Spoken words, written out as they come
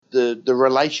the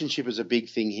relationship is a big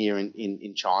thing here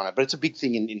in China, but it's a big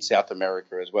thing in South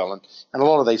America as well. And a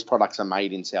lot of these products are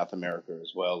made in South America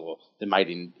as well, or they're made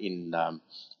in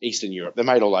Eastern Europe. They're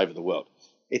made all over the world.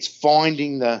 It's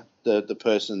finding the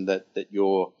person that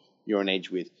you're an edge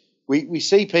with. We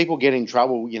see people get in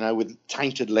trouble, with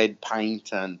tainted lead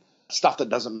paint and stuff that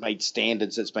doesn't meet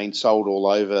standards that's been sold all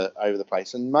over the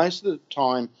place. And most of the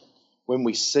time when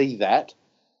we see that,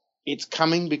 it's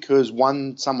coming because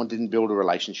someone didn't build a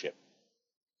relationship.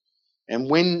 And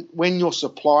when your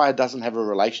supplier doesn't have a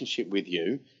relationship with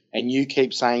you and you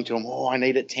keep saying to them, I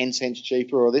need it 10 cents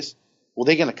cheaper or this, well,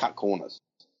 they're going to cut corners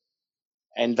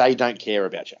and they don't care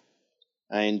about you.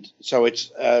 And so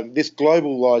it's this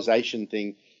globalization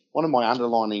thing. One of my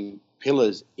underlining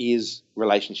pillars is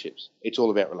relationships. It's all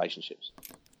about relationships.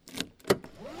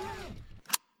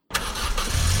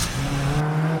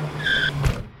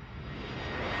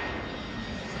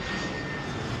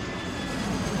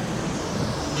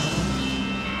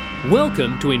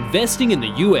 Welcome to Investing in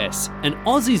the US, an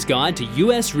Aussie's Guide to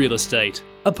US Real Estate,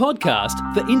 a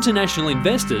podcast for international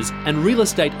investors and real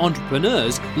estate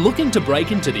entrepreneurs looking to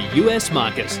break into the US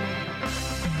market.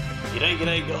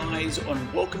 G'day guys,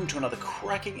 and welcome to another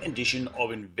cracking edition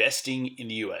of Investing in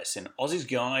the US, an Aussie's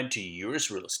Guide to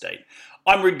US Real Estate.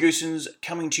 I'm Reid Goossens,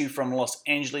 coming to you from Los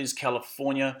Angeles,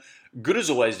 California. Good as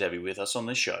always to have you with us on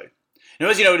this show. Now,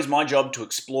 as you know, it is my job to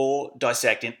explore,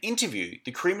 dissect, and interview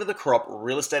the cream of the crop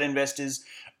real estate investors,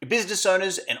 business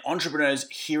owners, and entrepreneurs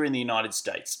here in the United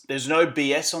States. There's no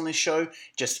BS on this show,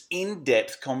 just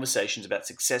in-depth conversations about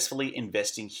successfully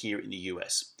investing here in the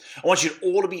US. I want you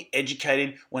all to be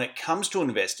educated when it comes to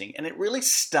investing, and it really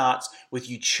starts with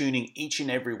you tuning each and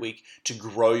every week to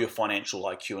grow your financial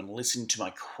IQ and listen to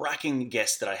my cracking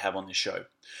guests that I have on the show.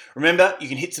 Remember, you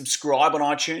can hit subscribe on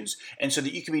iTunes and so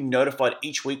that you can be notified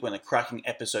each week when a cracking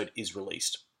episode is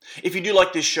released. If you do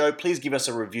like this show, please give us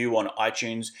a review on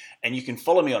iTunes, and you can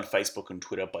follow me on Facebook and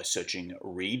Twitter by searching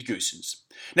Reid Goossens.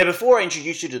 Now, before I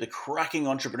introduce you to the cracking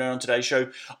entrepreneur on today's show,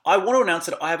 I want to announce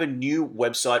that I have a new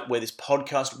website where this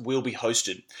podcast will be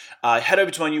hosted. Head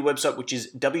over to my new website, which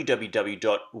is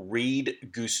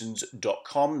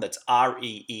www.reidgoossens.com. That's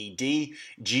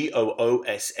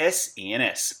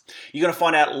REEDGOOSSENS. You're going to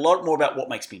find out a lot more about what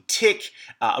makes me tick,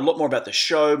 a lot more about the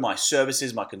show, my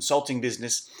services, my consulting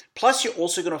business. Plus, you're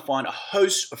also going to find a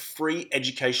host of free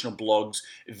educational blogs,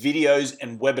 videos,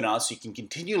 and webinars so you can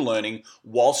continue learning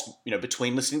whilst,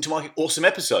 between listening to my awesome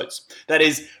episodes. That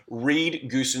is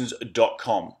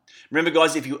reidgoossens.com. Remember,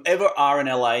 guys, if you ever are in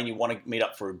LA and you want to meet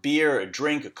up for a beer, a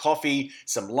drink, a coffee,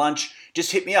 some lunch,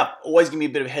 just hit me up. Always give me a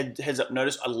bit of heads up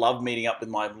notice. I love meeting up with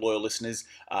my loyal listeners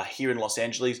here in Los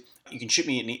Angeles. You can shoot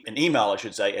me an email, at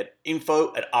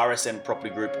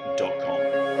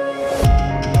info@rsmpropertygroup.com.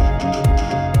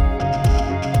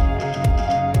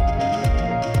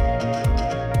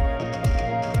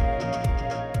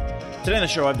 Today on the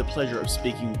show, I have the pleasure of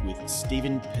speaking with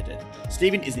Stephen Pettit.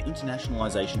 Stephen is an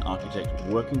internationalization architect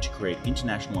working to create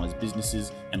internationalized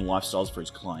businesses and lifestyles for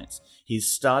his clients.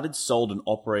 He's started, sold, and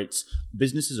operates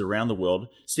businesses around the world.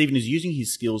 Stephen is using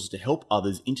his skills to help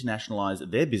others internationalize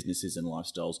their businesses and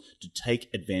lifestyles to take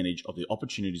advantage of the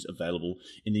opportunities available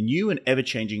in the new and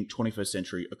ever-changing 21st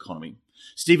century economy.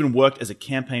 Stephen worked as a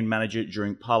campaign manager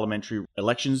during parliamentary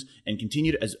elections and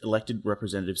continued as elected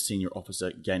representative senior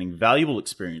officer, gaining valuable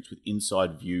experience with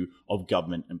inside view of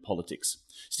government and politics.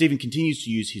 Stephen continues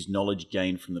to use his knowledge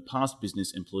gained from the past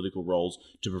business and political roles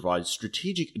to provide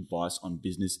strategic advice on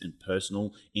business and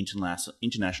personal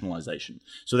internationalization.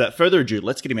 So without further ado,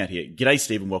 let's get him out here. G'day,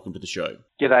 Stephen. Welcome to the show.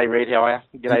 G'day, Reid. How are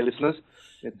you? G'day, listeners.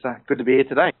 It's good to be here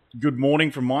today. Good morning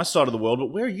from my side of the world,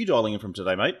 but where are you dialing in from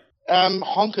today, mate?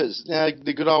 Honkers,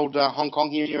 the good old Hong Kong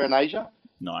here in Asia.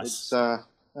 Nice.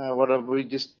 It's we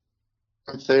just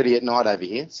 30 at night over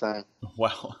here. So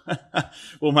wow.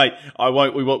 Well, mate,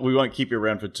 we won't keep you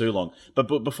around for too long.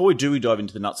 But before we dive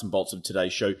into the nuts and bolts of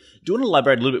today's show, do you want to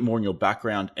elaborate a little bit more on your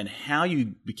background and how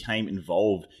you became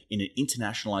involved in an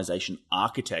internationalization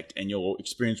architect and your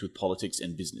experience with politics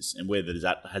and business, and where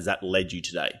has that led you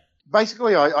today?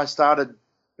 Basically, I started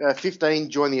 15,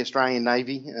 joined the Australian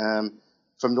Navy.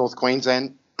 From North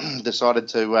Queensland, decided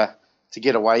to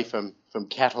get away from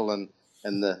cattle and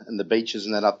the beaches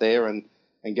and that up there, and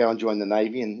go and join the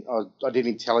Navy. And I did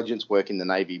intelligence work in the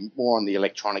Navy, more on the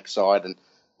electronic side and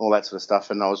all that sort of stuff.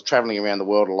 And I was travelling around the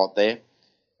world a lot there.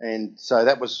 And so I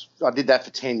did that for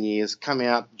 10 years. Come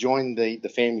out, joined the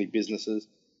family businesses,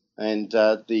 and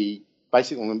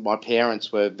basically my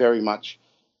parents were very much,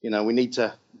 we need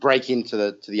to break into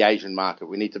the Asian market.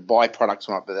 We need to buy products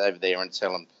from over there and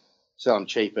sell them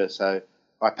cheaper. So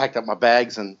I packed up my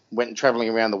bags and went traveling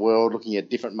around the world, looking at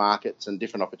different markets and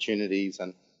different opportunities.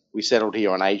 And we settled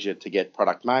here on Asia to get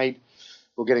product made.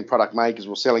 We're getting product made because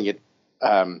we're selling it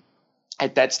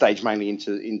at that stage mainly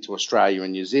into Australia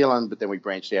and New Zealand, but then we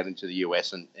branched out into the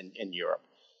US and Europe.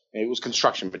 And it was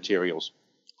construction materials,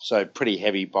 so pretty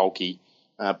heavy, bulky,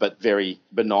 but very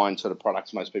benign sort of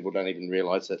products. Most people don't even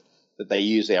realise that they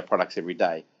use our products every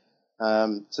day.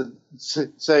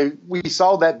 So we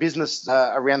sold that business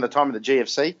around the time of the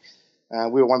GFC.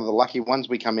 We were one of the lucky ones.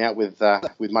 We come out with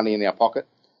money in our pocket,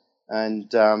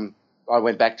 and I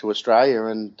went back to Australia.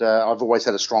 And I've always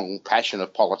had a strong passion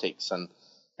of politics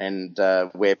and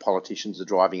where politicians are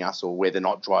driving us or where they're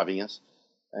not driving us.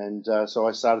 And so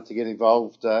I started to get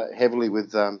involved heavily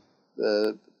with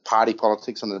party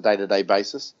politics on a day-to-day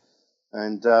basis.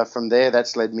 And from there,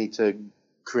 that's led me to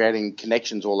creating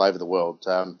connections all over the world.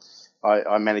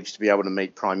 I managed to be able to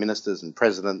meet prime ministers and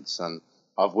presidents, and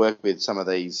I've worked with some of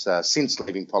these since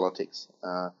leaving politics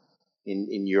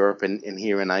in Europe and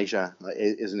here in Asia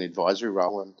as an advisory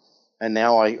role. And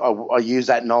now I use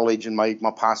that knowledge and my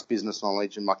past business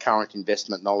knowledge and my current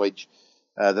investment knowledge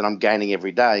that I'm gaining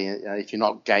every day. If you're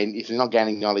not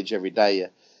gaining knowledge every day,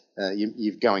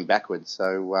 you're going backwards.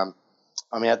 So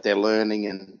I'm out there learning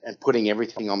and putting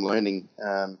everything I'm learning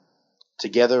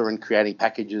together and creating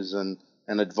packages and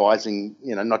advising,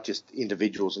 not just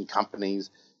individuals and companies,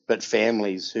 but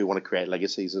families who want to create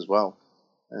legacies as well,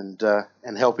 and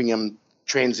helping them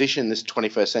transition this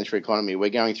 21st century economy. We're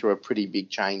going through a pretty big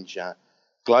change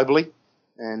globally,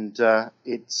 and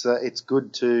it's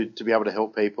good to be able to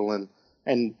help people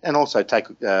and also take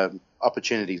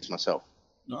opportunities myself.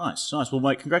 Nice. Well,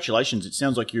 mate, congratulations. It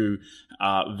sounds like you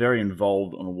are very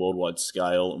involved on a worldwide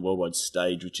scale and worldwide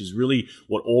stage, which is really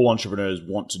what all entrepreneurs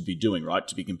want to be doing, right?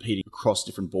 To be competing across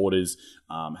different borders,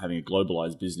 having a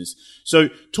globalized business. So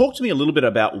talk to me a little bit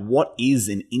about what is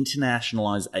an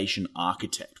internationalization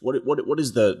architect? What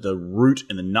is the root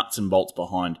and the nuts and bolts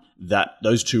behind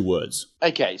those two words?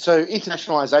 Okay, so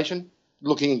internationalization,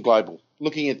 looking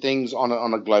at things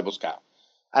on a global scale.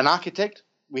 An architect,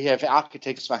 we have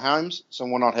architects for homes, so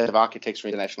why not have architects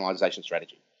for internationalization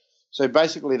strategy? So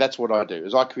basically that's what I do,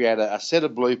 is I create a set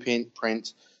of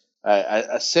blueprints,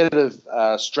 a set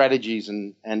of strategies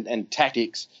and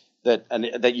tactics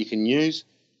that you can use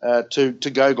to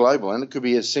go global. And it could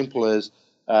be as simple as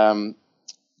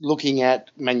looking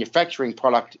at manufacturing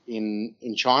product in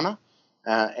China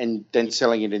and then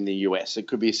selling it in the US. It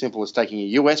could be as simple as taking a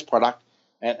US product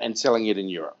and selling it in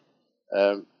Europe.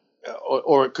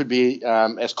 Or it could be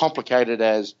as complicated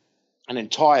as an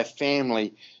entire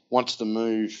family wants to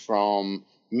move from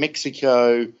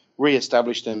Mexico,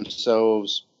 re-establish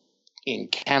themselves in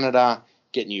Canada,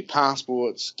 get new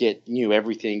passports, get new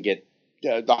everything, get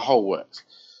the whole works.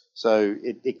 So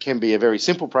it can be a very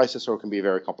simple process or it can be a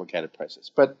very complicated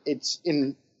process. But it's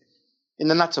in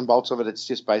the nuts and bolts of it, it's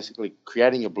just basically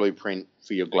creating a blueprint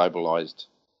for your globalized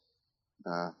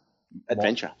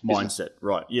adventure mindset,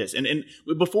 right? Yes, and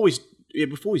before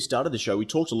we started the show, we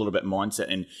talked a lot about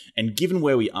mindset, and given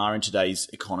where we are in today's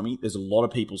economy, there's a lot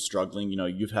of people struggling.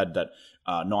 You've had that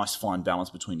nice fine balance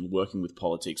between working with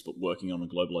politics but working on a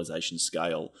globalization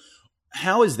scale.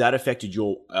 How has that affected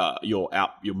your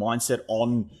mindset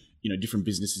on different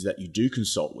businesses that you do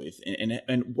consult with,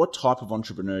 and what type of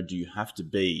entrepreneur do you have to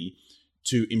be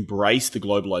to embrace the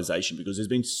globalization? Because there's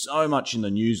been so much in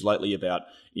the news lately about,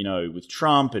 with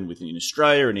Trump and in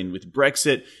Australia and with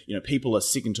Brexit, people are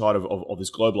sick and tired of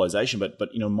this globalization. But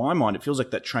in my mind, it feels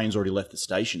like that train's already left the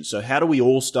station. So how do we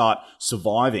all start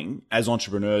surviving as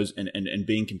entrepreneurs and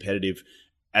being competitive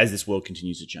as this world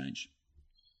continues to change?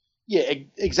 Yeah,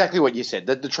 exactly what you said.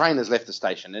 The train has left the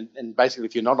station. And basically,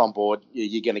 if you're not on board,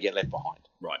 you're going to get left behind.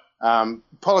 Right.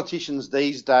 Politicians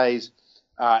these days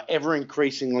ever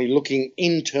increasingly looking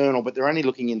internal, but they're only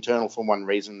looking internal for one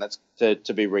reason, that's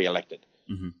to be re-elected.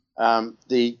 Mm-hmm.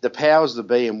 The powers that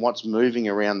be and what's moving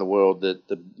around the world,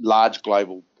 the large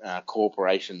global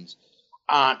corporations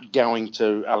aren't going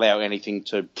to allow anything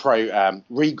to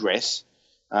regress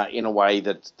in a way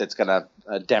that's going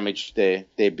to damage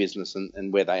their business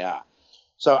and where they are.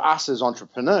 So us as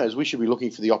entrepreneurs, we should be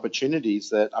looking for the opportunities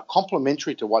that are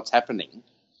complementary to what's happening,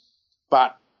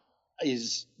 but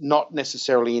is not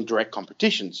necessarily in direct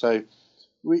competition. So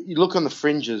you look on the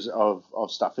fringes of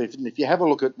stuff. If you have a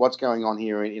look at what's going on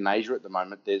here in Asia at the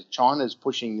moment, China's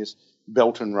pushing this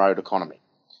Belt and Road economy.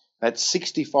 That's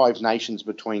 65 nations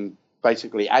between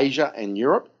basically Asia and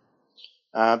Europe.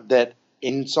 That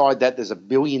inside that there's 1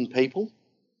 billion people.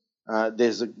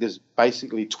 There's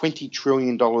basically $20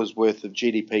 trillion worth of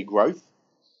GDP growth.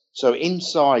 So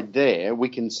inside there, we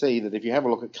can see that if you have a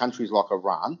look at countries like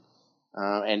Iran,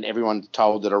 and everyone's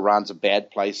told that Iran's a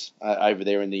bad place over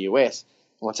there in the US.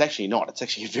 Well, it's actually not. It's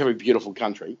actually a very beautiful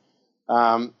country.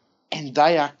 And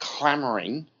they are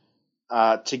clamoring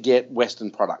to get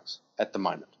Western products at the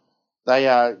moment.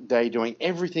 They're doing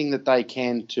everything that they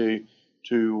can to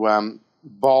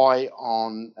buy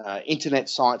on internet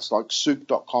sites like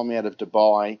Souk.com out of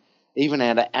Dubai, even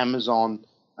out of Amazon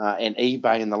and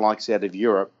eBay and the likes out of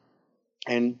Europe.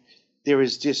 And there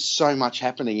is just so much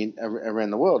happening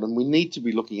around the world, and we need to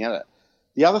be looking at it.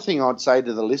 The other thing I'd say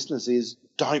to the listeners is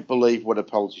don't believe what a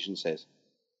politician says.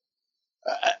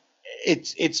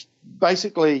 It's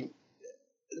basically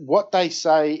what they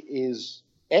say is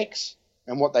X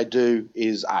and what they do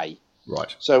is A.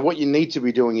 Right. So what you need to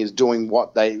be doing is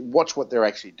watch what they're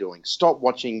actually doing. Stop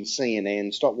watching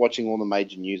CNN. Stop watching all the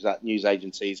major news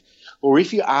agencies. Or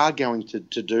if you are going to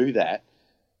do that,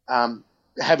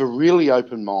 have a really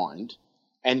open mind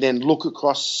and then look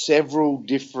across several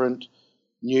different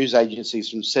news agencies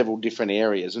from several different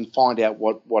areas and find out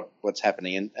what's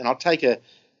happening. And I'll take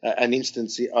an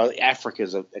instance.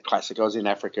 Africa's a classic. I was in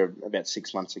Africa about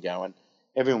 6 months ago, and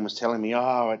everyone was telling me,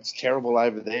 oh, it's terrible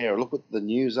over there. Look what the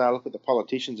news are. Look what the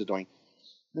politicians are doing.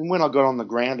 And when I got on the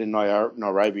ground in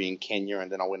Nairobi in Kenya,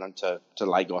 and then I went on to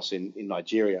Lagos in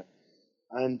Nigeria,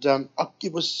 and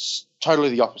it was totally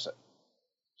the opposite.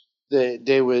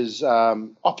 There was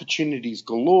opportunities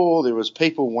galore. There was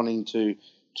people wanting to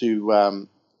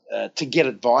get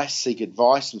advice, seek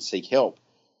advice, and seek help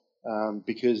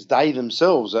because they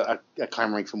themselves are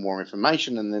clamoring for more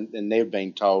information, and then they're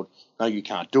being told, no, you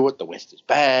can't do it. The West is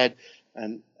bad,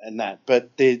 and that.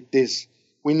 But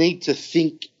we need to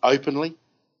think openly,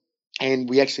 and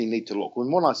we actually need to look.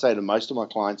 And what I say to most of my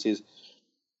clients is,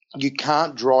 you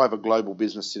can't drive a global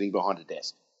business sitting behind a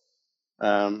desk.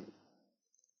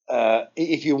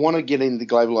 If you want to get in the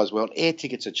globalized world, air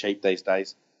tickets are cheap these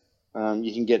days.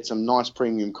 You can get some nice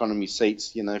premium economy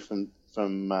seats,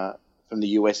 from the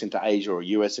US into Asia or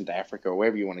US into Africa or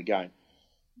wherever you want to go.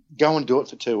 Go and do it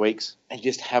for 2 weeks and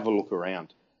just have a look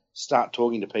around. Start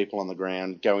talking to people on the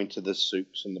ground. Go into the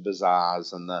souks and the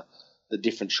bazaars and the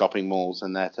different shopping malls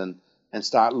and that, and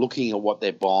start looking at what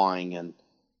they're buying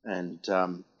and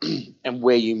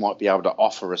where you might be able to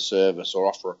offer a service or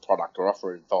offer a product or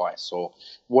offer advice or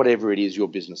whatever it is your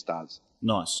business does.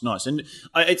 Nice. And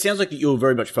it sounds like that you're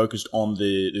very much focused on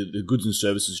the goods and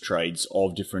services trades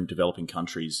of different developing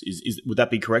countries. Would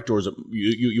that be correct, or is it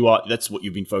you are? That's what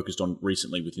you've been focused on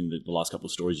recently within the last couple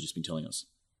of stories you've just been telling us.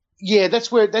 Yeah,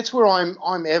 that's where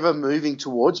I'm ever moving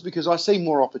towards, because I see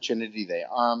more opportunity there.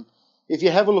 If you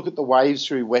have a look at the waves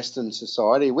through Western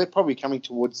society, we're probably coming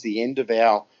towards the end of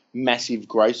our massive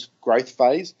growth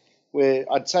phase, where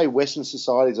I'd say Western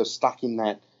societies are stuck in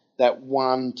that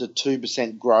 1 to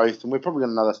 2% growth, and we've probably got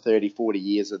another 30, 40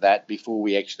 years of that before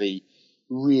we actually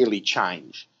really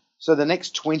change. So the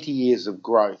next 20 years of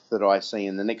growth that I see,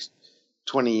 and the next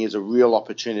 20 years of real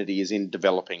opportunity is in the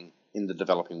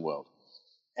developing world.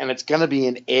 And it's going to be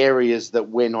in areas that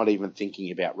we're not even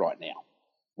thinking about right now,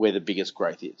 where the biggest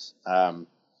growth is.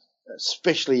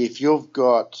 Especially if you've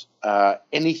got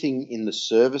anything in the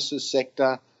services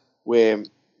sector where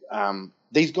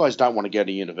these guys don't want to go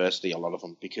to university, a lot of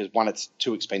them, because one, it's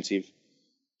too expensive.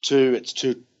 Two, it's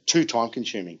too time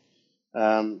consuming.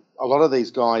 A lot of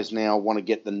these guys now want to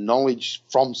get the knowledge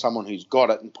from someone who's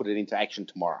got it and put it into action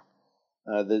tomorrow.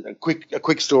 A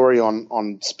quick story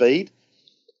on speed.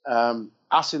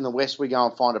 Us in the West, we go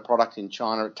and find a product in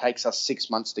China. It takes us 6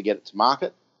 months to get it to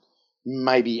market,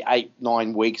 maybe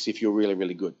 8-9 weeks if you're really,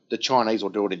 really good. The Chinese will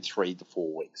do it in 3 to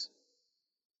 4 weeks.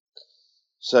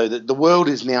 So the world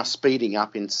is now speeding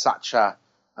up in such a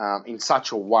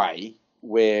way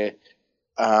where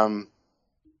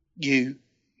you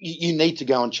need to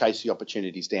go and chase the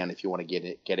opportunities down if you want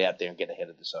to get out there and get ahead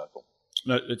of the circle.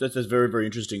 No, that's very, very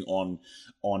interesting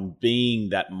on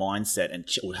being that mindset and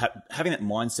having that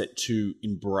mindset to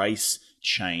embrace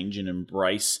change and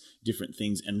embrace different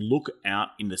things and look out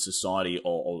in the society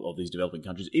of these developing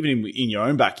countries, even in your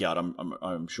own backyard,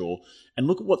 I'm sure, and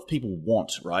look at what people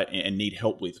want, right, and need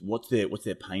help with. What's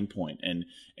their pain point, and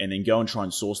then go and try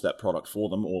and source that product for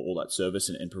them or that service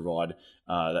and provide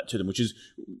that to them, which is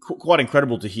quite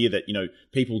incredible to hear that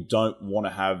people don't want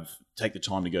to take the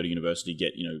time to go to university,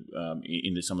 get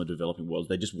into some of the developing worlds.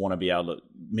 They just want to be able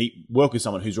to work with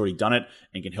someone who's already done it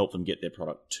and can help them get their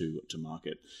product to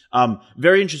market.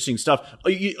 Very interesting stuff.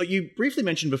 You briefly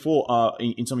mentioned before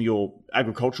in some of your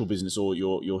agricultural business or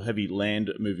your heavy land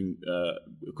moving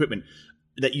equipment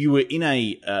that you were in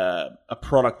a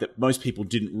product that most people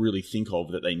didn't really think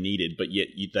of that they needed, but yet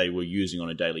they were using on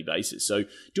a daily basis. So do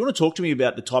you want to talk to me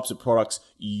about the types of products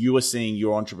you are seeing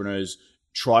your entrepreneurs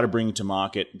try to bring to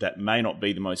market that may not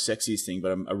be the most sexiest thing,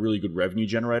 but a really good revenue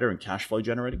generator and cash flow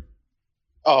generating?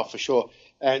 Oh, for sure.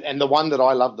 And the one that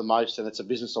I love the most, and it's a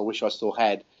business I wish I still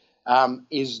had,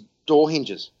 is door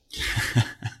hinges.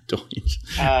 Door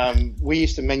hinges. We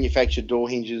used to manufacture door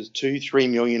hinges, 2-3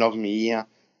 million of them a year,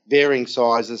 varying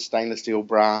sizes, stainless steel,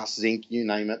 brass, zinc, you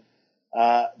name it.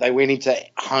 They went into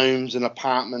homes and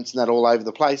apartments and that all over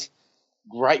the place.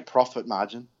 Great profit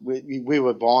margin. We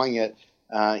were buying it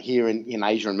here in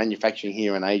Asia and manufacturing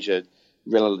here in Asia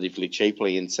relatively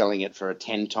cheaply and selling it for a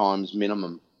 10 times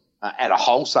minimum at a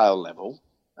wholesale level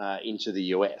into the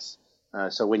US.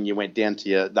 So when you went down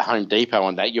to the Home Depot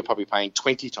on that, you're probably paying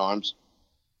 20 times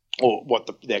or what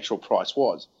the actual price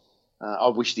was. I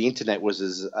wish the internet was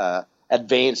as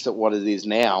advanced at what it is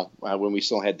now when we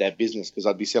still had that business, because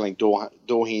I'd be selling door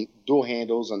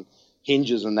handles and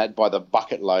hinges and that by the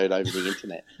bucket load over the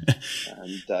internet.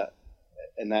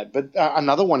 and that. But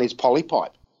another one is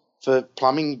polypipe for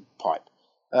plumbing pipe.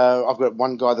 I've got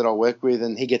one guy that I work with,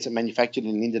 and he gets it manufactured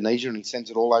in Indonesia, and he sends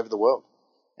it all over the world.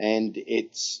 And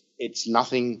it's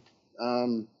nothing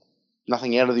out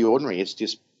of the ordinary. It's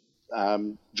just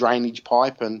drainage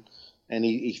pipe, and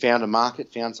he found a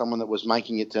market, found someone that was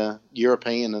making it to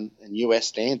European and US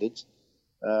standards,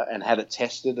 and had it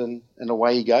tested, and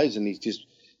away he goes. And he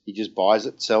just buys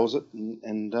it, sells it,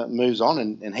 and moves on.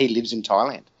 And he lives in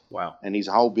Thailand. Wow! And his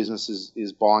whole business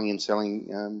is buying and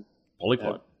selling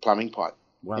polypipe, plumbing pipe.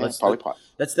 Wow, yeah, polypipe.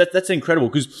 That's incredible,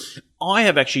 because I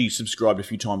have actually subscribed a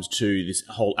few times to this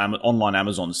whole online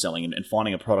Amazon selling and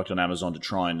finding a product on Amazon to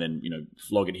try and then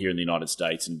flog it here in the United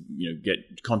States and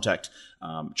contact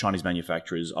Chinese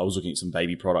manufacturers. I was looking at some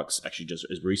baby products actually just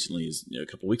as recently as a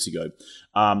couple of weeks ago.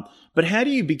 But how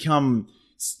do you become?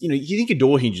 You think of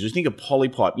door hinges, you think of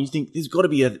polypipe, you think there's got to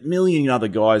be a million other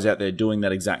guys out there doing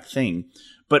that exact thing,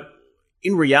 but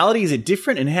in reality, is it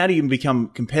different? And how do you become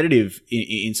competitive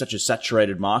in such a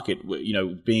saturated market,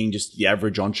 being just the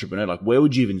average entrepreneur? Like, where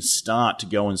would you even start to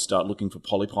go and start looking for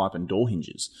polypipe and door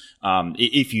hinges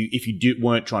if you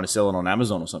weren't trying to sell it on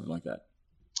Amazon or something like that?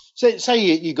 So say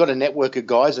you got a network of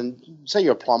guys, and say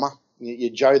you're a plumber, you're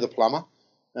Joe the plumber,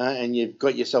 and you've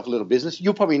got yourself a little business.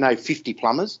 You'll probably know 50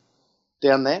 plumbers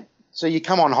down there. So you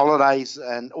come on holidays,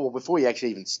 or before you actually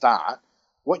even start,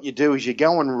 what you do is you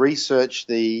go and research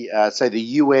the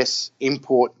US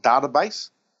import database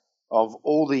of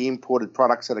all the imported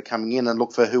products that are coming in, and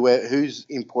look for who's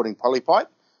importing polypipe,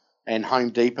 and Home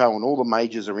Depot and all the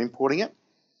majors are importing it.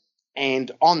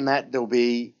 And on that,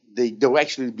 there'll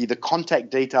actually be the contact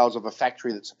details of a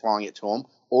factory that's supplying it to them,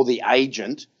 or the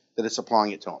agent that is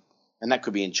supplying it to them. And that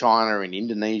could be in China, in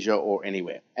Indonesia, or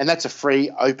anywhere. And that's a free,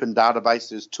 open database.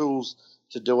 There's tools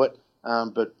to do it.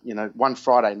 But one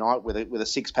Friday night with a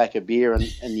 6-pack of beer and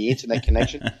the internet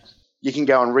connection, you can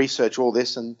go and research all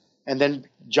this and then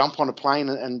jump on a plane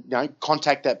and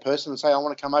contact that person and say, I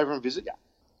want to come over and visit you.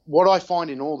 What I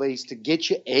find in all these, to get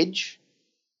your edge,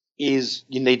 is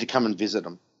you need to come and visit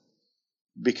them,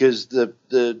 because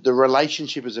the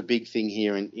relationship is a big thing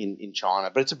here in China,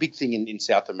 but it's a big thing in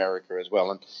South America as well.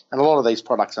 And a lot of these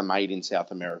products are made in South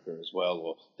America as well,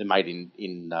 or they're made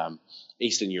in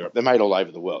Eastern Europe. They're made all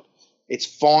over the world. It's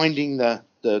finding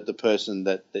the person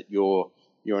that you're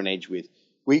an edge with.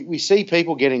 We see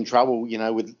people get in trouble,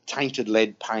 with tainted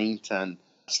lead paint and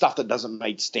stuff that doesn't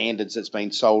meet standards that's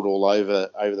been sold all over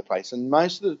the place. And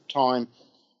most of the time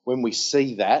when we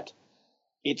see that,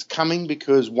 it's coming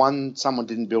because someone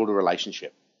didn't build a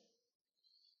relationship.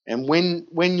 And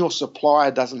when your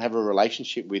supplier doesn't have a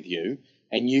relationship with you,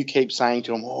 and you keep saying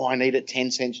to them, oh, I need it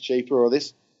 10 cents cheaper or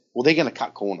this, well, they're going to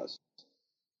cut corners.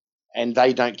 And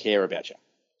they don't care about you.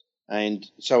 And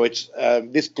so it's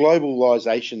this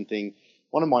globalization thing.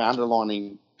 One of my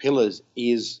underlining pillars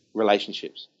is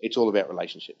relationships. It's all about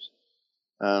relationships.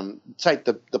 Take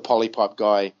the polypipe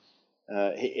guy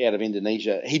out of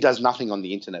Indonesia. He does nothing on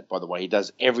the internet, by the way. He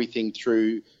does everything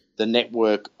through the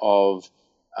network of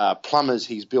plumbers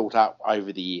he's built up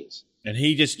over the years. And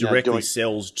he just directly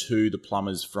sells to the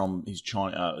plumbers from his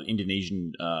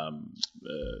Indonesian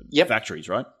factories,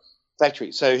 right?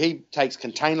 Factory. So he takes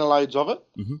container loads of it,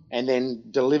 mm-hmm. and then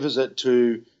delivers it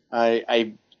to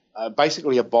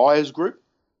basically a buyer's group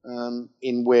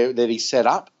that he set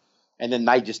up, and then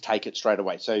they just take it straight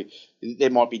away. So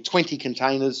there might be 20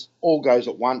 containers, all goes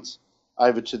at once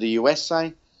over to the US,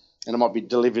 say, and it might be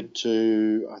delivered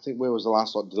to, I think, where was the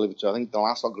last lot delivered to? I think the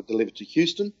last lot got delivered to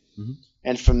Houston, mm-hmm.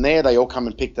 and from there they all come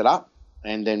and picked it up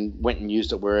and then went and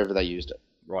used it wherever they used it.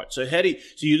 Right. So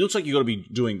it looks like you've got to be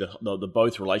doing the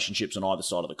both relationships on either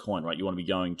side of the coin, right? You want to be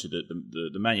going to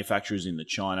the manufacturers in the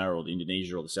China or the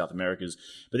Indonesia or the South Americas,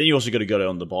 but then you also got to go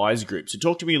on the buyers group. So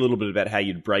talk to me a little bit about how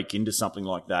you'd break into something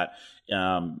like that.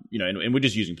 And we're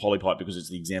just using Polypipe because it's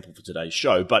the example for today's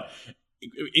show, but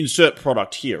insert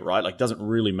product here, right? Like, doesn't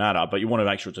really matter, but you want to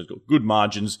make sure it's got good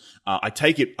margins. I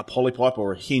take it a Polypipe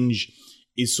or a hinge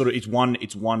is sort of it's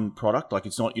one product. Like,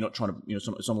 you're not trying to it's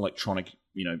not an electronic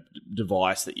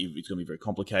device that it's going to be very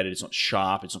complicated. It's not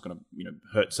sharp. It's not going to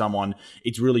hurt someone.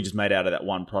 It's really just made out of that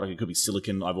one product. It could be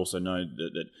silicon. I've also known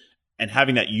that and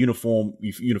having that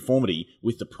uniformity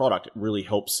with the product really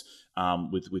helps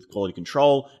with quality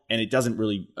control, and it doesn't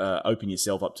really open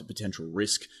yourself up to potential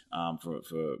risk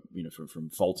from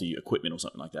faulty equipment or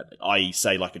something like that. I.e.,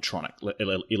 say like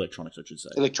electronics, I should say.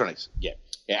 Electronics, yeah,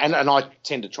 and I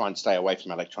tend to try and stay away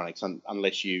from electronics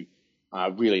unless you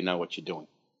really know what you're doing.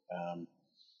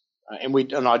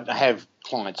 And I have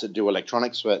clients that do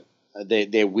electronics, but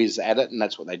they're whiz at it, and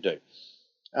that's what they do.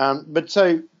 But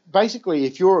so basically,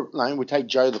 if we take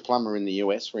Joe the plumber in the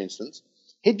US, for instance,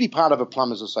 he'd be part of a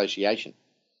plumbers association.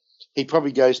 He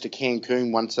probably goes to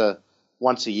Cancun once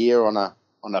a year on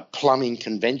a plumbing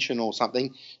convention or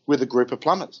something with a group of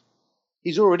plumbers.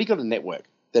 He's already got a network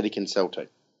that he can sell to.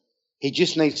 He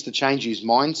just needs to change his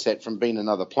mindset from being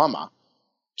another plumber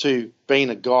to being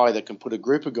a guy that can put a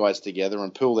group of guys together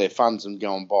and pool their funds and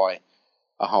go and buy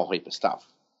a whole heap of stuff.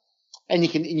 And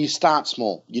you start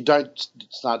small. You don't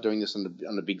start doing this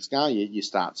on a big scale. You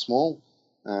start small.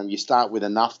 You start with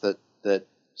enough that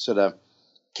sort of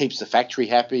keeps the factory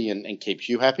happy and keeps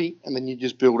you happy, and then you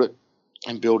just build it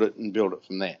and build it and build it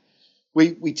from there.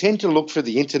 We tend to look for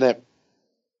the internet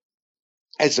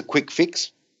as a quick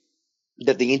fix,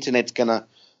 that the internet's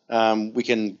we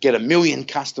can get 1 million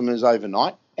customers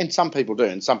overnight, and some people do,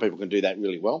 and some people can do that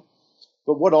really well.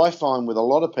 But what I find with a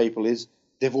lot of people is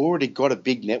they've already got a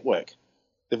big network.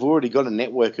 They've already got a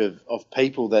network of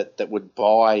people that would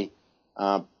buy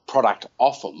product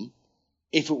off them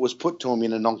if it was put to them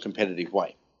in a non-competitive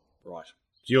way. Right.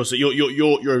 So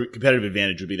your competitive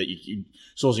advantage would be that you're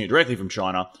sourcing it directly from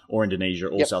China or Indonesia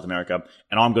or South America,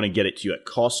 and I'm going to get it to you at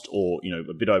cost or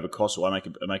a bit over cost, or I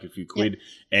make a few quid,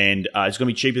 and it's going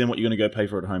to be cheaper than what you're going to go pay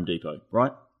for at Home Depot,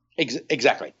 right?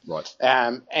 Exactly. Right.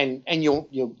 And you'll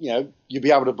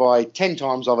be able to buy 10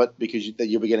 times of it because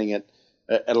you'll be getting it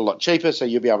at a lot cheaper. So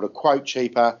you'll be able to quote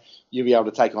cheaper. You'll be able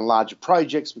to take on larger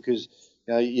projects because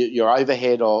your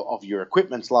overhead of your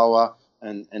equipment's lower,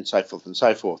 and so forth and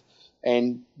so forth.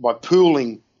 And by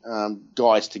pooling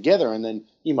guys together, and then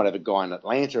you might have a guy in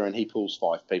Atlanta and he pulls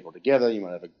 5 people together. You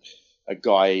might have a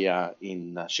guy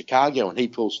in Chicago and he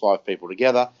pulls 5 people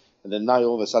together, and then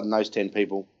all of a sudden those 10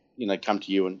 people come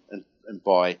to you and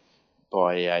buy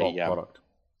a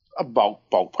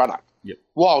bulk product. Yep.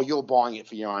 While you're buying it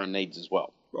for your own needs as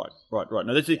well. Right.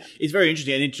 No, it's very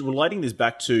interesting, and it's relating this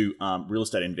back to real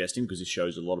estate investing, because this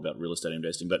shows a lot about real estate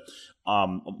investing. But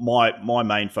my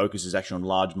main focus is actually on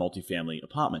large multifamily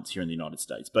apartments here in the United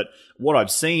States. But what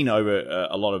I've seen over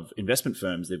a lot of investment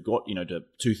firms, they've got to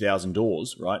 2,000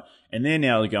 doors, right? And they're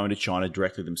now going to China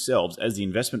directly themselves as the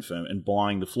investment firm and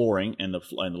buying the flooring and the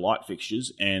light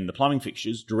fixtures and the plumbing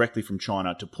fixtures directly from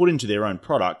China to put into their own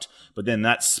product. But then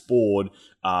that's spored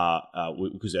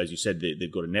because, as you said,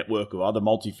 they've got a network of other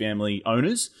multifamily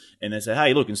owners, and they say,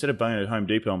 hey, look, instead of buying at Home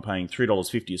Depot and paying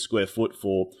 $3.50 a square foot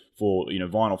for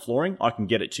vinyl flooring, I can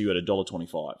get it to you at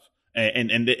 $1.25.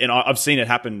 And I've seen it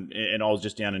happen, and I was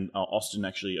just down in Austin,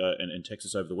 actually, in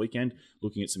Texas over the weekend,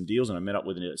 looking at some deals, and I met up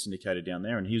with a syndicator down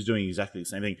there, and he was doing exactly the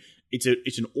same thing. It's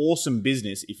an awesome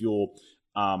business if you're.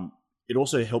 It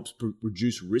also helps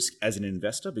reduce risk as an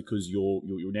investor, because you're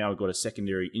now got a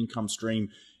secondary income stream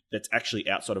that's actually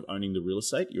outside of owning the real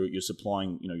estate. You're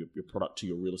supplying your product to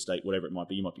your real estate, whatever it might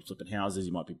be. You might be flipping houses,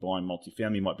 you might be buying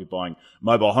multifamily, you might be buying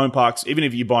mobile home parks. Even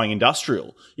if you're buying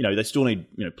industrial, they still need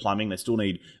plumbing, they still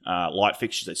need light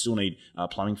fixtures, they still need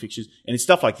plumbing fixtures, and it's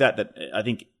stuff like that I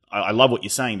think I love what you're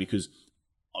saying, because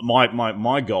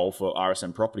my goal for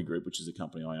RSM Property Group, which is the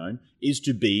company I own, is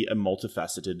to be a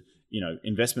multifaceted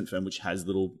investment firm which has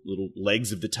little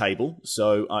legs of the table,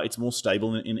 so it's more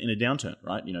stable in a downturn,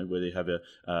 right? Where they have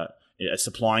a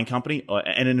supplying company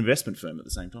and an investment firm at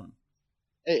the same time.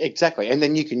 Exactly, and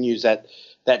then you can use that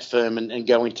firm and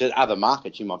go into other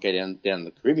markets. You might go down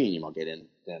the Caribbean, you might go down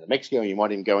to Mexico, you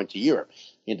might even go into Europe,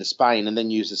 into Spain, and then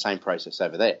use the same process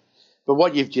over there. But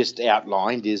what you've just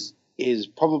outlined is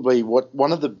probably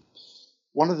one of the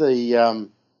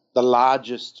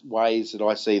largest ways that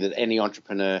I see that any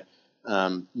entrepreneur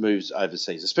moves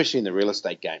overseas, especially in the real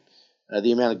estate game.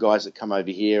 The amount of guys that come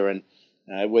over here and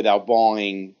where they're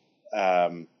buying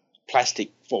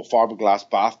plastic for fiberglass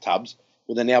bathtubs,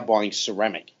 well, they're now buying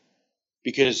ceramic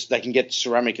because they can get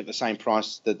ceramic at the same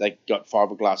price that they got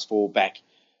fiberglass for back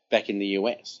in the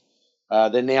US.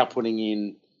 They're now putting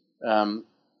in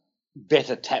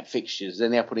better tap fixtures. They're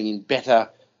now putting in better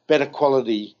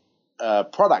quality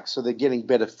products, so they're getting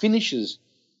better finishes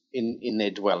in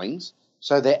their dwellings.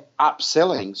 So they're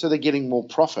upselling, so they're getting more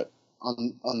profit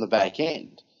on the back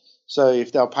end. So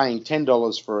if they're paying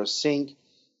 $10 for a sink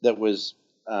that was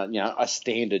a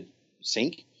standard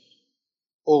sink,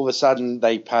 all of a sudden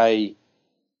they pay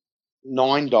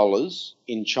 $9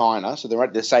 in China, so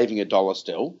they're saving $1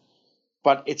 still,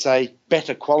 but it's a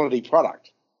better quality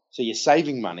product. So you're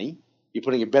saving money, you're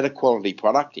putting a better quality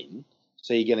product in,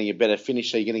 so you're getting a better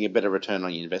finish, so you're getting a better return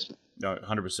on your investment. No,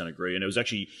 100% agree. And it was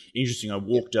actually interesting. I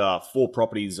walked 4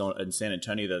 properties in San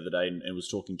Antonio the other day and was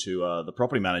talking to the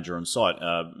property manager on site,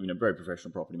 very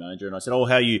professional property manager. And I said,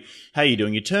 how are you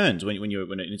doing your turns? When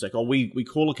it's like, we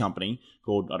call a company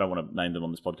called, I don't want to name them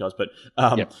on this podcast, but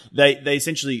they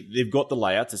essentially, they've got the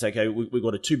layouts. They say, okay, we've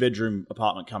got a 2-bedroom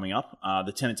apartment coming up.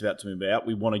 The tenant's about to move out.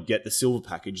 We want to get the silver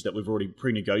package that we've already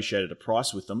pre-negotiated a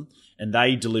price with them. And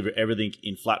they deliver everything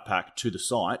in flat pack to the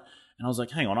site. And I was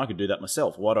like, hang on, I could do that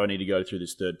myself. Why do I need to go through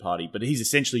this third party? But he's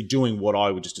essentially doing what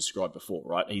I would just describe before,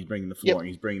 right? He's bringing the flooring,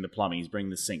 he's bringing the plumbing, he's bringing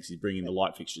the sinks, he's bringing the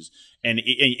light fixtures. And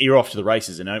you're off to the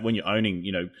races. And when you're owning,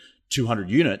 200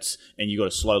 units and you've got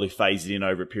to slowly phase it in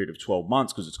over a period of 12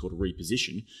 months because it's called a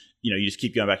reposition, you just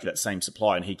keep going back to that same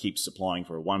supply and he keeps supplying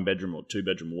for a 1-bedroom or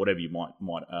 2-bedroom or whatever you might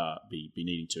be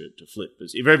needing to flip.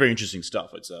 It's very, very interesting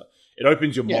stuff. It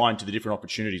opens your mind to the different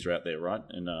opportunities are out there, right?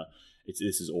 And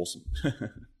this is awesome.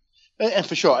 And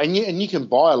for sure, and you can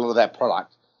buy a lot of that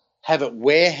product, have it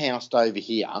warehoused over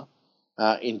here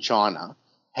in China,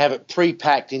 have it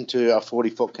pre-packed into a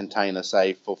 40-foot container,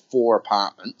 say for 4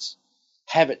 apartments,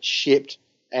 have it shipped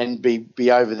and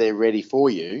be over there ready for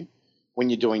you when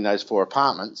you're doing those 4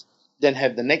 apartments, then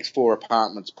have the next 4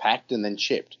 apartments packed and then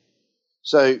shipped.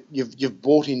 So you've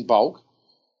bought in bulk,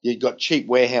 you've got cheap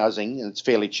warehousing, and it's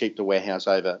fairly cheap to warehouse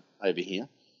over here,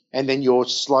 and then you're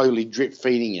slowly drip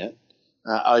feeding it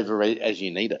over as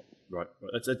you need it. Right.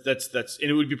 That's and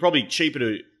it would be probably cheaper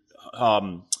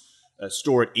to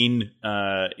store it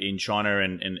in China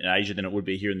and Asia than it would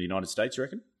be here in the United States, you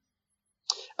reckon?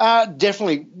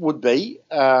 Definitely would be.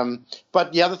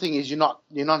 But the other thing is you're not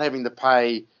having to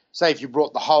pay. Say if you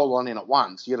brought the whole lot in at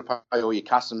once, you got to pay all your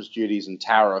customs duties and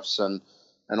tariffs and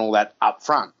all that up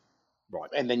front. Right.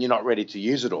 And then you're not ready to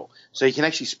use it all. So you can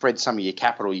actually spread some of your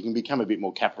capital. You can become a bit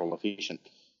more capital efficient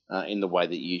in the way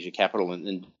that you use your capital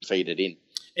and feed it in.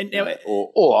 And now,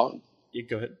 or you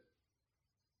go ahead.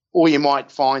 Or you might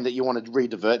find that you want to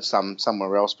redivert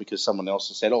somewhere else because someone else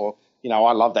has said,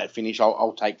 I love that finish.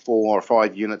 I'll take 4 or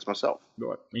 5 units myself.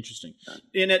 Right. Interesting.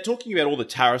 Yeah, now, talking about all the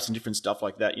tariffs and different stuff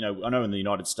like that, I know in the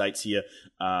United States here,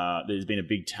 there's been a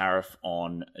big tariff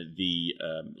on the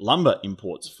lumber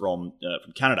imports from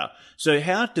Canada. So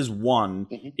how does one,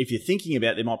 if you're thinking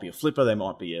about, there might be a flipper, there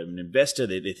might be an investor,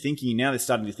 they're thinking, now they're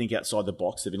starting to think outside the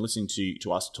box. They've been listening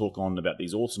to us talk on about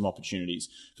these awesome opportunities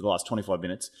for the last 25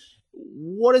 minutes.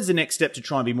 What is the next step to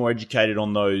try and be more educated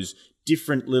on those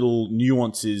different little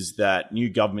nuances that new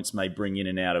governments may bring in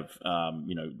and out of,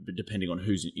 depending on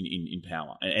who's in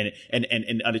power? And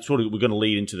it's sort of, we're going to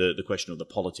lead into the question of the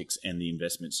politics and the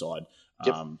investment side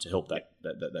to help that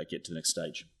get to the next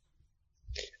stage.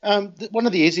 One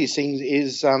of the easiest things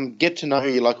is get to know who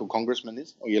your local congressman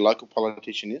is or your local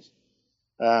politician is.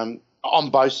 On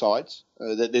both sides,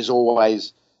 there's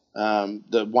always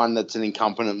the one that's an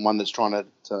incumbent and one that's trying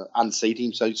to unseat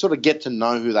him. So you sort of get to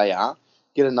know who they are,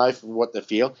 get to know what they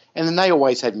feel. And then they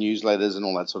always have newsletters and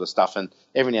all that sort of stuff. And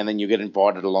every now and then you get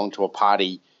invited along to a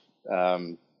party,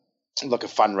 like a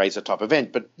fundraiser type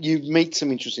event. But you meet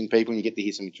some interesting people and you get to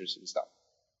hear some interesting stuff.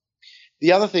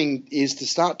 The other thing is to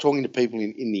start talking to people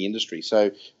in the industry.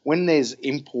 So when there's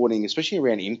importing, especially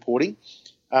around importing,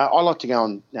 I like to go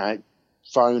and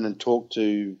phone and talk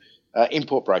to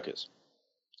import brokers.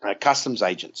 Customs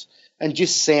agents, and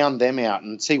just sound them out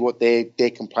and see what they're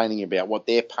complaining about, what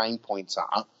their pain points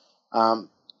are,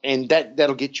 and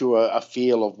that'll get you a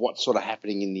feel of what's sort of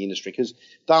happening in the industry, because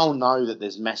they'll know that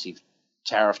there's massive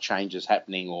tariff changes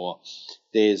happening or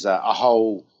there's a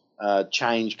whole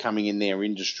change coming in their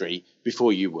industry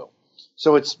before you will.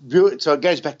 So it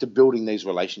goes back to building these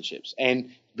relationships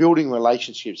and building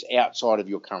relationships outside of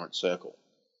your current circle.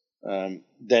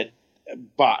 But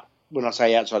when I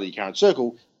say outside of your current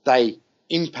circle, they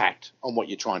impact on what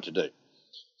you're trying to do.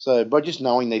 So by just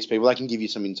knowing these people, they can give you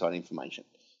some inside information.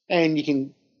 And you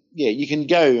can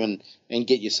go and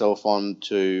get yourself on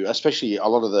to, especially a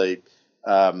lot of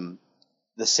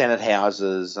the the Senate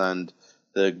houses and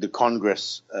the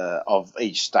Congress of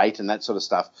each state and that sort of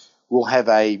stuff will have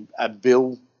a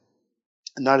bill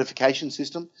notification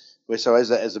system where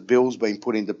as a bill's been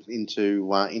put into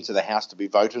the House to be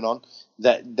voted on,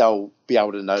 that they'll be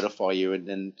able to notify you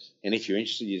and if you're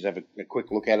interested, you just have a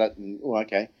quick look at it and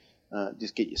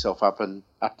just get yourself up to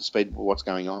speed with what's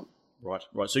going on.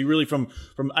 Right. So you really from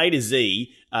A to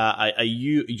Z,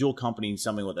 is your company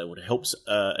something that would help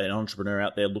an entrepreneur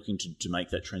out there looking to make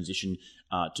that transition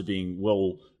to being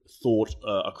well thought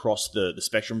across the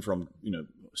spectrum from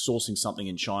sourcing something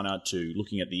in China to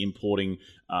looking at the importing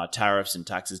tariffs and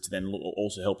taxes to then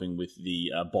also helping with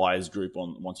the buyers group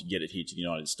once you get it here to the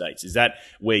United States? Is that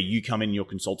where you come in, your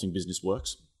consulting business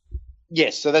works?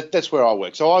 Yes, so that's where I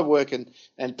work. So I work and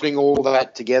putting all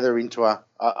that together into a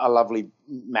lovely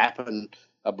map and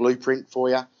a blueprint for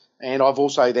you. And I've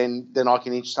also then I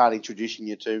can start introducing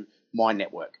you to my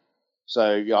network. So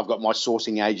I've got my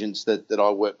sourcing agents that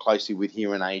I work closely with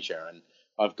here in Asia, and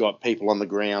I've got people on the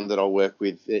ground that I work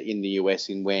with in the US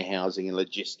in warehousing and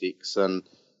logistics and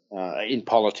in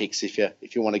politics if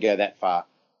you want to go that far,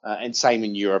 and same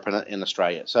in Europe and in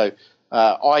Australia. So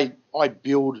I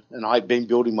build, and I've been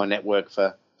building my network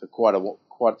for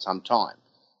quite some time.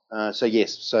 So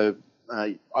yes,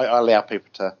 I allow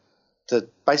people to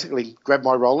basically grab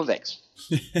my Rolodex.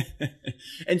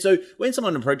 And so when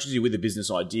someone approaches you with a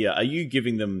business idea, are you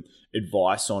giving them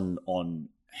advice on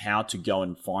how to go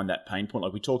and find that pain point?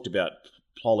 Like we talked about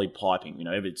poly piping,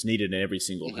 if it's needed in every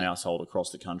single household across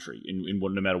the country,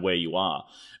 no matter where you are.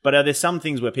 But are there some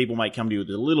things where people may come to you with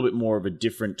a little bit more of a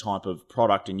different type of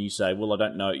product and you say, well, I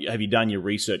don't know, have you done your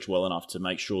research well enough to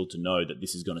make sure to know that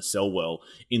this is going to sell well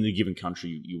in the given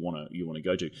country you want to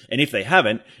go to? And if they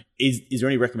haven't, is there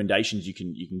any recommendations you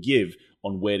can give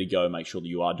on where to go and make sure that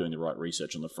you are doing the right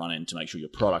research on the front end to make sure your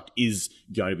product is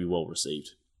going to be well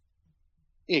received?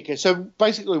 Yeah, okay. So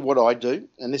basically what I do,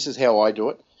 and this is how I do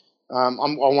it, I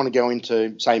want to go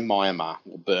into, say, Myanmar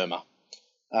or Burma.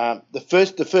 The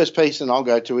first piece, and I'll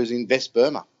go to, is Invest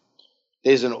Burma.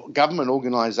 There's a government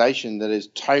organisation that is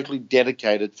totally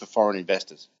dedicated for foreign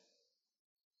investors.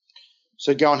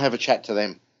 So go and have a chat to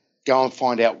them. Go and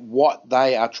find out what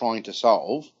they are trying to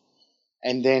solve.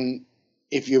 And then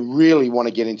if you really want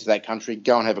to get into that country,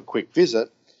 go and have a quick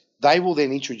visit. They will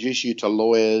then introduce you to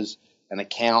lawyers and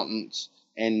accountants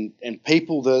and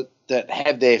people that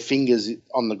have their fingers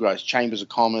on the growth, chambers of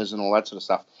commerce and all that sort of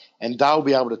stuff. And they'll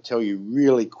be able to tell you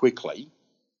really quickly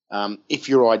if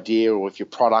your idea or if your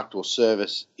product or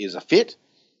service is a fit,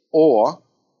 or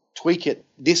tweak it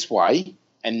this way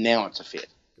and now it's a fit.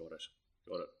 Got it.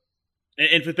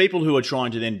 And for people who are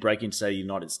trying to then break into, say, the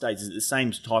United States, is it the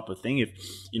same type of thing? If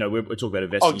we're talking about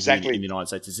investing in the United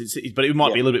States, but it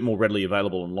might be a little bit more readily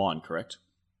available online, correct?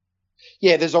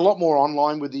 Yeah, there's a lot more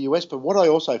online with the US. But what I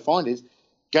also find is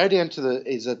go down to I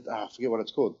forget what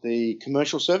it's called, the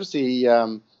commercial service, the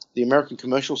American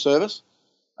Commercial Service.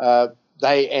 Import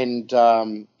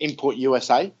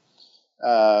USA.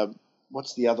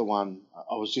 What's the other one?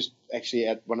 I was just actually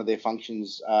at one of their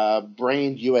functions.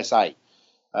 Brand USA.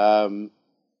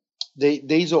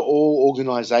 These are all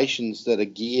organisations that are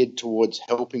geared towards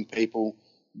helping people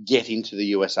get into the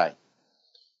USA.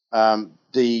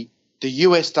 The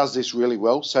US does this really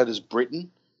well. So does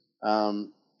Britain,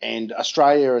 and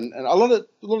Australia, and a lot of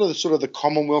the sort of the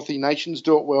Commonwealthy nations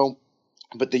do it well.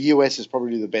 But the US is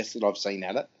probably the best that I've seen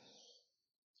at it,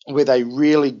 where they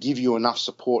really give you enough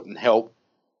support and help,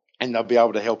 and they'll be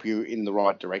able to help you in the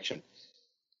right direction.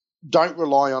 Don't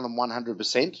rely on them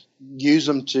 100%. Use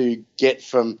them to get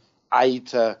from A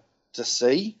to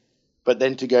C, but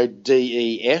then to go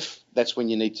D, E, F, that's when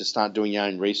you need to start doing your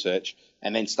own research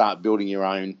and then start building your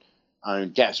own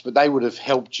gaps. But they would have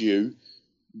helped you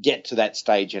get to that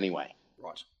stage anyway.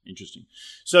 Right. Interesting.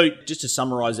 So just to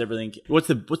summarize everything, what's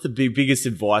the biggest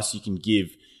advice you can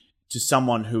give to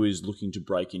someone who is looking to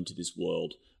break into this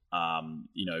world,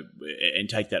 and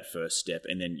take that first step,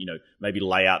 and then, maybe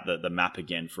lay out the map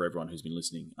again for everyone who's been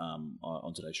listening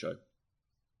on today's show?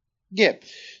 Yeah.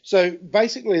 So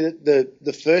basically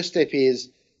the first step is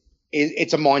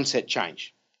it's a mindset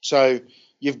change. So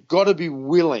you've got to be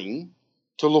willing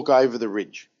to look over the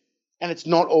ridge. And it's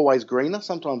not always greener.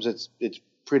 Sometimes it's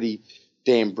pretty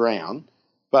damn brown,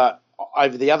 but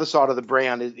over the other side of the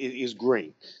brown is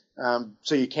green.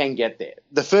 So you can get there.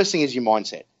 The first thing is your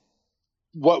mindset.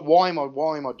 Why am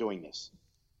I doing this?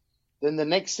 Then the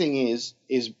next thing is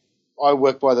I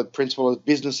work by the principle of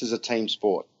business is a team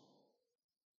sport.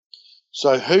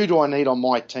 So who do I need on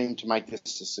my team to make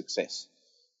this a success?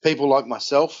 People like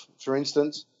myself, for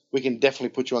instance, we can definitely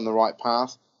put you on the right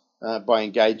path by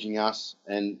engaging us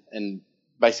and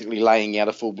basically laying out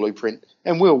a full blueprint.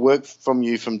 And we'll work from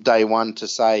you from day one to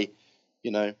say,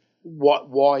 why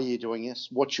are you doing this?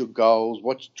 What's your goals?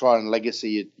 What's trying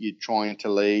legacy you're trying to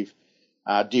leave?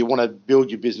 Do you want to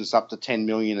build your business up to 10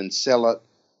 million and sell it?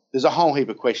 There's a whole heap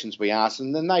of questions we ask,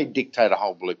 and then they dictate a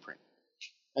whole blueprint.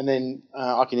 And then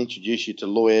I can introduce you to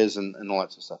lawyers and all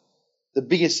that sort of stuff. The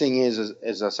biggest thing is,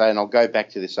 as I say, and I'll go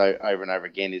back to this over and over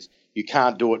again, is you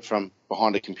can't do it from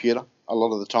behind a computer a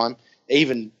lot of the time.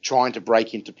 Even trying to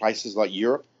break into places like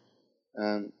Europe,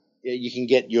 you can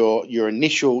get your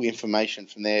initial information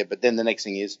from there, but then the next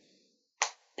thing is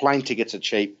plane tickets are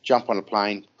cheap, jump on a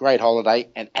plane, great holiday,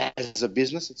 and as a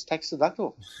business, it's tax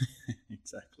deductible.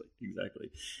 Exactly.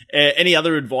 Any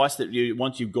other advice that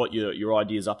once you've got your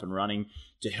ideas up and running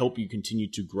to help you continue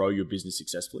to grow your business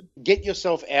successfully? Get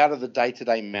yourself out of the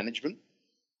day-to-day management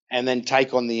and then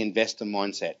take on the investor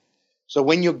mindset. So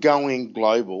when you're going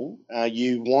global,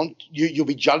 you'll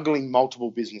be juggling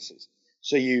multiple businesses.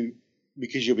 So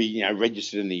because you'll be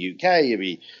registered in the UK, you'll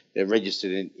be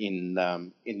registered in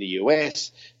the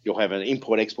US. You'll have an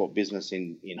import-export business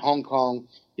in Hong Kong.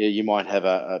 You might have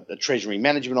a treasury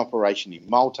management operation in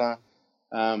Malta.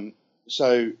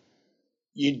 So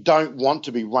you don't want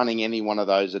to be running any one of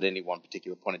those at any one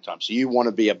particular point in time. So you want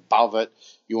to be above it.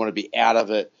 You want to be out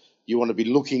of it. You want to be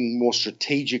looking more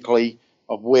strategically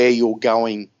of where you're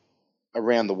going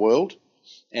around the world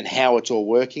and how it's all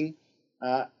working.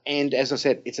 And as I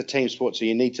said, it's a team sport, so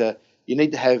you need to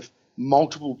have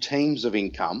multiple teams of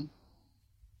income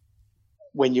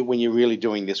when you're really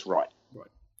doing this right. Right.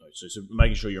 So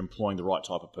making sure you're employing the right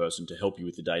type of person to help you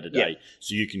with the day-to-day,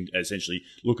 so you can essentially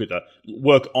look at the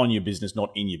work on your business,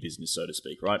 not in your business, so to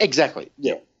speak, right? Exactly.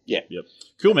 Yeah. Yep.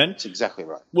 Cool, man. That's exactly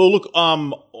right. Well, look,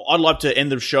 I'd like to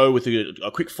end the show with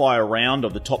a quick fire round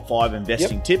of the top 5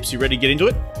 investing tips. You ready to get into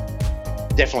it?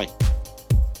 Definitely.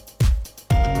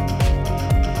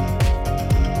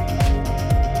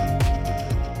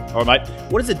 All right,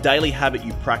 mate. What is a daily habit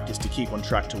you practice to keep on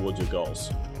track towards your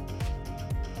goals?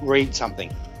 Read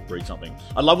something.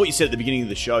 I love what you said at the beginning of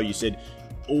the show. You said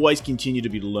always continue to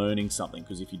be learning something,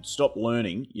 because if you stop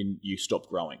learning, you stop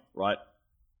growing, right?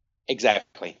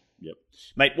 Exactly. Yep.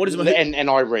 Mate, what is it? And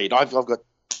I read. I've got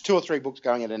 2 or 3 books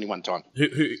going at any one time.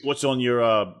 What's on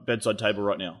your bedside table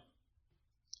right now?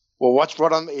 Well, what's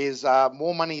brought on is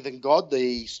More Money Than God,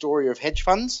 the story of hedge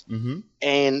funds,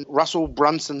 and Russell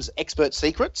Brunson's Expert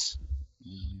Secrets.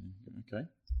 Okay,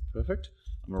 perfect.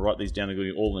 I'm going to write these down and go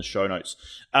all in the show notes.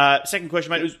 Second question,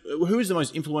 mate, who is the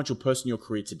most influential person in your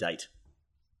career to date?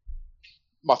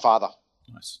 My father.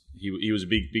 Nice. He was a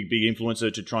big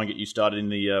influencer to try and get you started in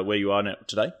the where you are now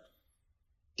today?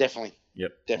 Definitely.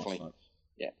 Yep. Definitely. Nice.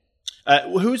 Yeah.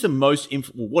 What is the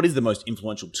most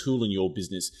influential tool in your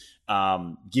business,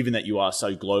 given that you are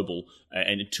so global?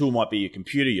 And a tool might be your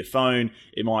computer, your phone.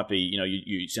 It might be,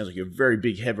 you it sounds like you're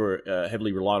very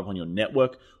heavily reliant upon your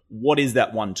network. What is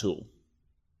that one tool?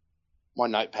 My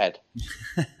notepad.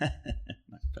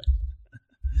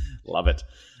 Love it.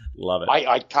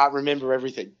 I can't remember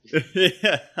everything.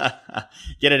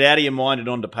 Get it out of your mind and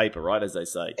onto paper, right, as they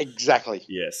say. Exactly.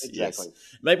 Yes. Exactly.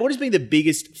 Yes. Mate, what has been the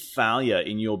biggest failure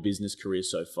in your business career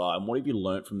so far, and what have you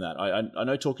learned from that? I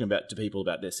know talking to people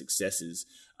about their successes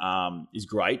is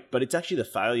great, but it's actually the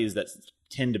failures that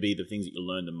tend to be the things that you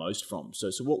learn the most from. So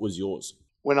what was yours?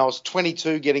 When I was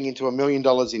 22, getting into $1 million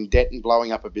in debt and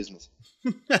blowing up a business.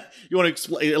 You want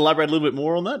to elaborate a little bit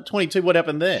more on that? 22, what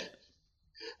happened there?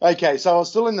 Okay, so I was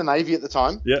still in the Navy at the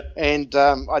time. Yeah. And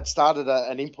I'd started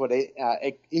an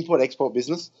import-export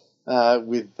business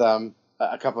with a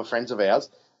couple of friends of ours.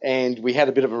 And we had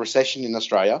a bit of a recession in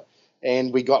Australia.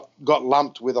 And we got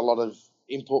lumped with a lot of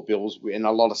import bills and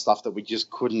a lot of stuff that we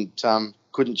just couldn't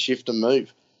shift and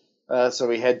move. So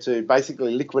we had to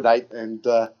basically liquidate and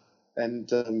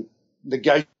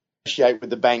negotiate with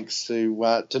the banks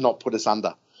to not put us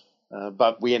under.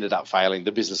 But we ended up failing.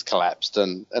 The business collapsed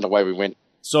and away we went.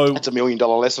 So it's $1 million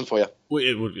lesson for you. Well,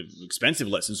 it was an expensive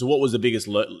lesson. So what was the biggest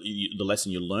the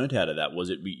lesson you learned out of that?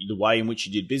 Was it the way in which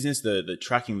you did business, the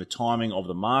tracking, the timing of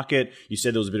the market? You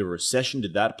said there was a bit of a recession.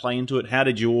 Did that play into it? How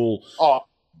did you all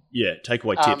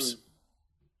takeaway tips?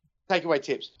 Takeaway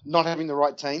tips. Not having the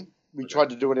right team. We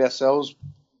tried to do it ourselves.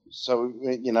 So,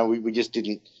 we just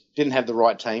didn't have the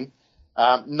right team.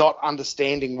 Not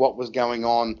understanding what was going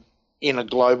on at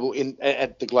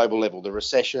the global level, the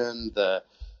recession,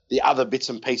 the other bits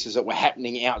and pieces that were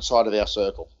happening outside of our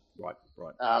circle. Right.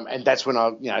 And that's when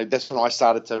I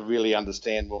started to really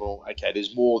understand, well, okay,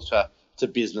 there's more to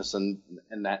business and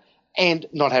that, and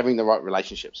not having the right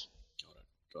relationships.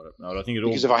 Got it. No, I think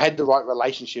because if I had the right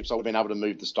relationships, I would have been able to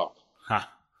move the stock.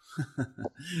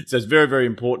 So it's very, very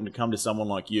important to come to someone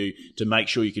like you to make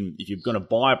sure you can, if you're going to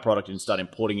buy a product and start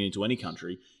importing it into any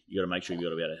country, you got to make sure you've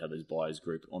got to be able to have this buyers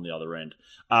group on the other end.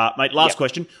 Mate, last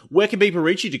question. Where can people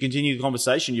reach you to continue the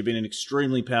conversation? You've been an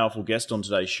extremely powerful guest on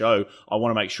today's show. I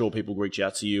want to make sure people reach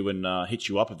out to you and hit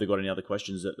you up if they've got any other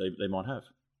questions that they might have.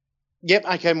 Yep.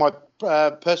 Okay. My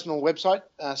personal website,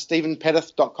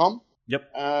 stephenpetith.com.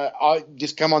 Yep. I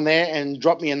just come on there and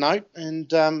drop me a note, and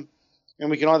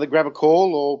we can either grab a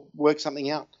call or work something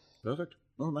out. Perfect.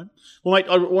 All right, mate. Well, mate,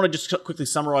 I want to just quickly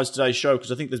summarize today's show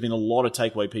because I think there's been a lot of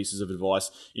takeaway pieces of advice.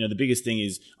 You know, the biggest thing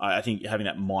is I think having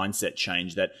that mindset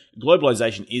change that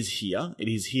globalization is here. It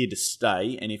is here to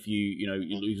stay. And if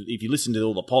you listen to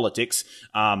all the politics,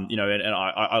 and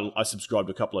I subscribe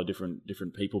to a couple of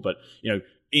different people, but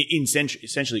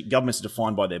essentially governments are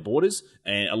defined by their borders,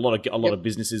 and a lot of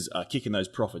businesses are kicking those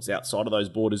profits outside of those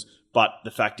borders. But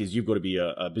the fact is, you've got to be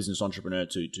a business entrepreneur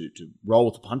to roll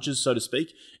with the punches, so to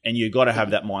speak, and you've got to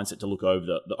have that mindset to look over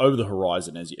the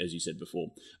horizon, as you said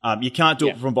before. You can't do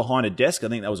it from behind a desk. I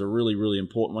think that was a really, really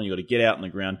important one. You got to get out on the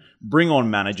ground, bring on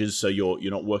managers, so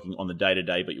you're not working on the day to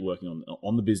day, but you're working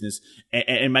on the business,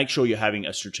 and make sure you're having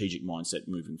a strategic mindset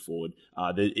moving forward.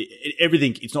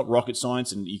 Everything, it's not rocket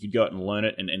science, and you could go out and learn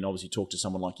it, and obviously talk to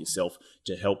someone like yourself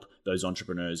to help those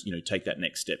entrepreneurs, take that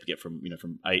next step, get from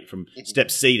step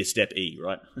C to step E,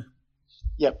 right?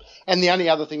 Yep. And the only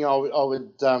other thing I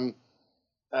would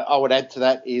add to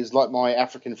that is, like my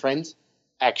African friends,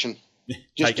 action.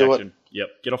 Just Take do action. it. Yep.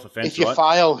 Get off the fence. If you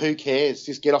fail, who cares?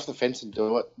 Just get off the fence and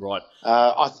do it. Right.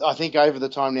 I think over the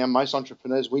time now, most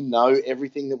entrepreneurs, we know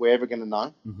everything that we're ever going to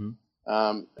know. Mm-hmm.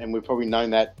 And we've probably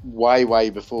known that way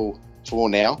before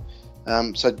now.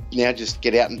 So now just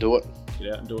get out and do it.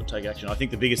 Get out and do it. Take action. I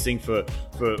think the biggest thing for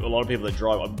a lot of people that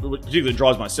drive, particularly that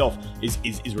drives myself,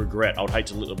 is regret. I would hate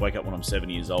to wake up when I'm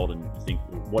 70 years old and think,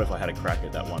 what if I had a crack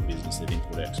at that one business, that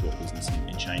import-export business,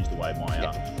 and change the way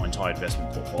my entire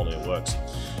investment portfolio works.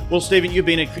 Well, Stephen, you've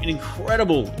been an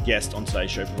incredible guest on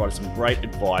today's show, provided some great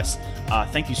advice.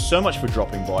 Thank you so much for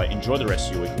dropping by. Enjoy the rest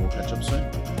of your week, and we'll catch up soon.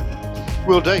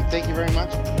 Will do. Thank you very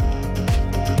much.